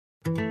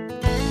Hi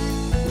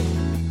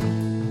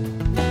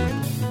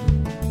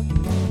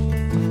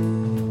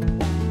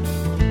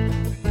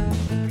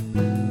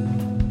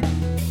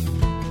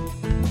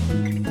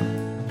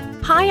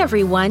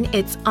everyone,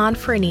 it's Aunt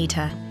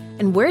Fernita,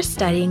 and we're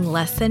studying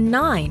Lesson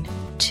 9,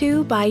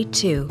 2 by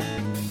 2.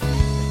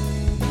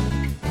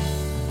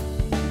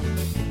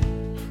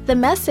 The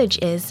message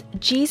is,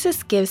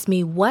 Jesus gives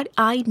me what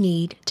I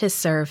need to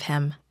serve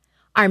Him.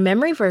 Our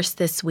memory verse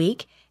this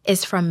week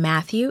is from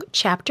Matthew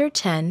chapter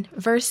 10,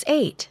 verse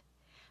 8.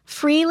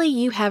 Freely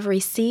you have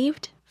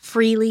received,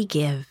 freely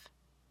give.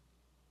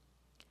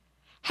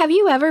 Have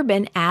you ever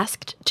been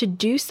asked to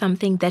do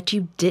something that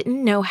you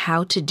didn't know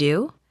how to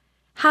do?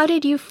 How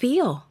did you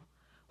feel?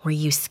 Were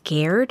you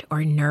scared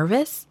or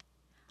nervous?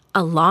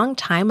 A long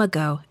time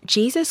ago,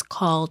 Jesus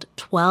called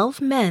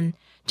 12 men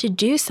to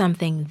do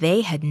something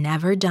they had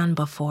never done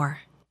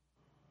before.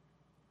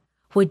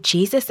 Would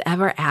Jesus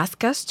ever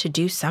ask us to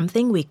do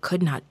something we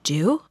could not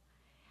do?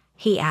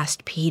 He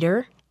asked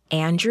Peter,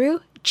 Andrew,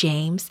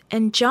 James,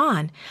 and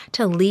John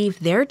to leave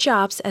their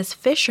jobs as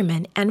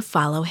fishermen and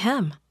follow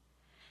Him.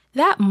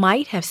 That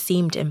might have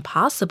seemed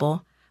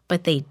impossible,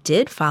 but they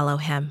did follow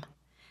Him.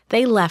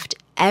 They left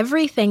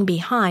everything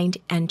behind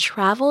and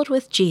traveled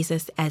with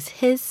Jesus as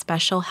His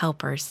special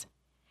helpers.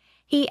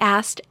 He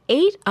asked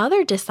 8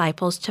 other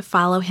disciples to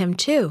follow Him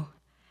too: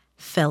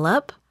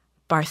 Philip,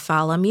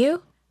 Bartholomew,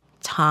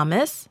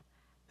 Thomas,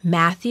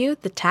 Matthew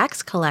the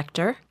tax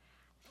collector,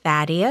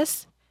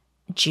 Thaddeus,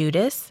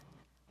 Judas,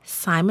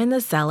 Simon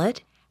the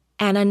Zealot,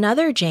 and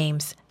another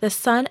James, the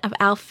son of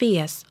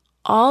Alphaeus,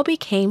 all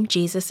became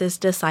Jesus'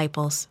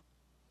 disciples.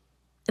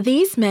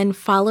 These men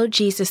followed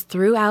Jesus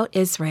throughout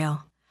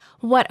Israel.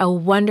 What a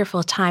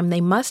wonderful time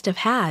they must have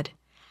had.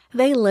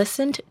 They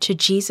listened to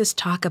Jesus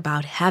talk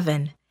about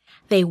heaven.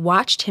 They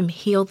watched Him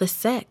heal the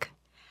sick.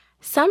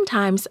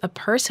 Sometimes a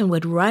person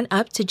would run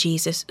up to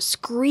Jesus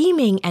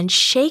screaming and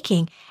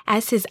shaking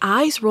as his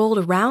eyes rolled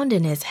around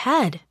in his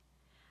head.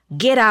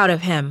 "Get out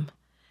of him,"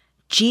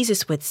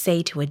 Jesus would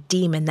say to a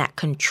demon that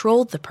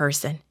controlled the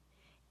person.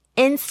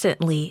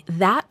 Instantly,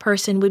 that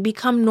person would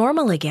become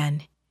normal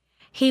again.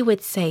 He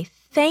would say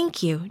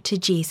thank you to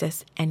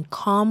Jesus and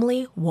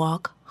calmly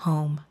walk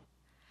home.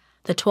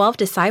 The 12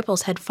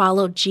 disciples had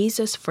followed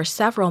Jesus for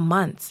several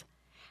months.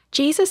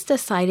 Jesus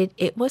decided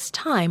it was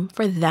time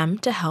for them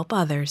to help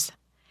others.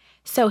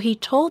 So He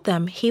told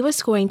them He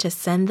was going to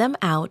send them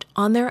out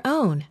on their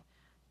own,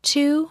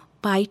 2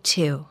 by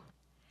 2.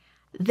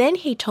 Then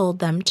He told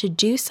them to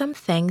do some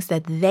things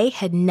that they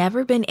had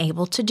never been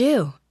able to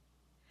do.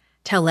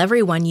 Tell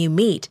everyone you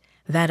meet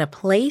that a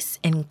place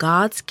in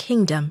God's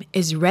kingdom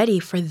is ready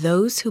for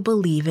those who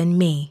believe in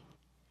me.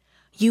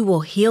 You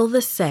will heal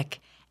the sick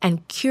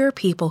and cure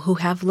people who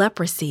have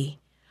leprosy.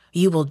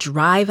 You will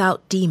drive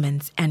out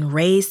demons and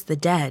raise the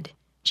dead,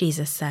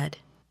 Jesus said.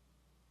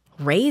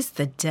 Raise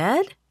the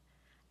dead?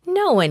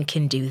 No one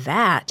can do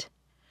that.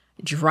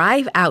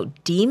 Drive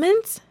out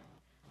demons?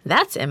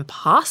 That's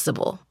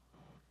impossible.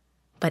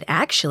 But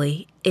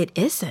actually, it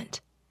isn't.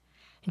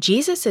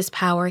 Jesus'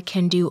 power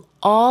can do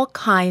all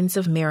kinds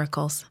of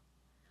miracles.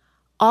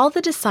 All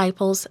the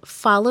disciples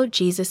followed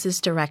Jesus'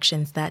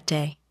 directions that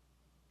day.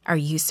 Are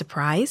you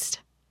surprised?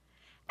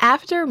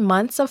 After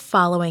months of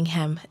following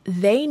Him,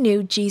 they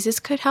knew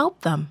Jesus could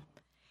help them.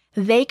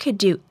 They could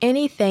do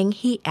anything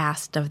He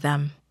asked of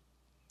them.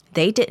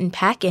 They didn't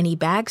pack any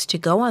bags to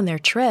go on their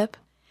trip.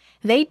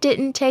 They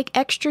didn't take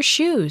extra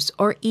shoes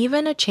or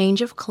even a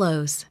change of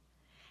clothes.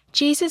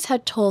 Jesus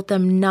had told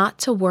them not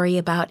to worry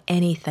about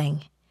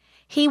anything.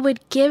 He would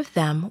give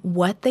them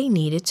what they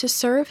needed to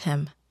serve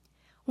Him.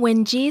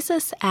 When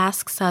Jesus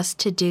asks us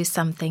to do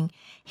something,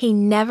 He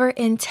never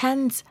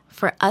intends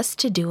for us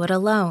to do it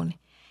alone.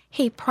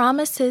 He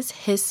promises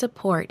His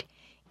support,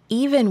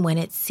 even when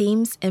it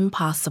seems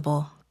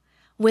impossible.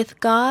 With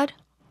God,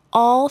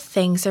 all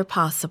things are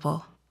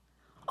possible.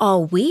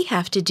 All we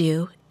have to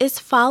do is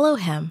follow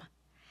Him.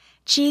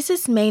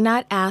 Jesus may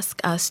not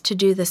ask us to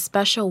do the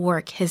special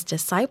work His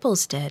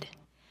disciples did.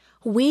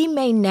 We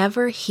may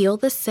never heal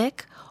the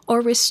sick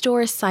or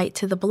restore sight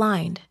to the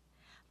blind,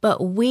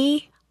 but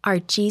we are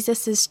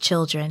Jesus'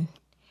 children.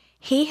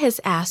 He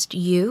has asked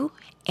you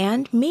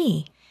and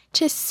me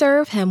to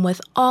serve Him with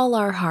all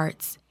our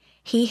hearts.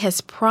 He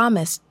has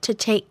promised to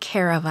take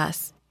care of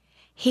us.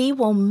 He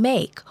will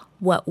make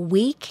what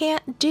we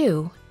can't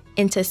do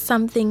into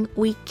something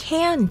we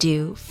can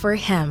do for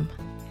Him.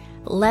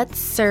 Let's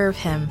serve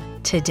Him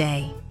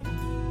today.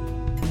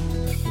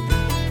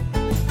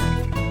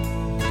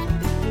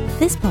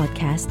 This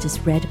podcast is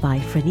read by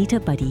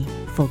Fernita Buddy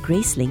for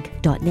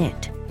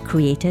Gracelink.net.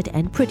 Created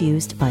and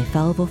produced by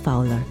Falvo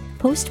Fowler.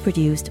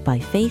 Post-produced by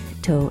Faith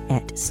Toe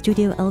at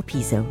Studio El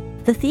Piso.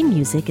 The theme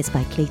music is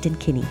by Clayton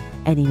Kinney.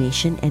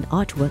 Animation and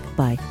artwork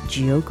by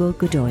Giogo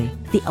Godoy.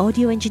 The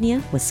audio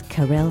engineer was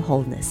Karel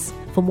Holness.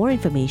 For more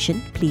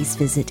information, please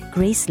visit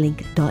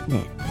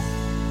Gracelink.net.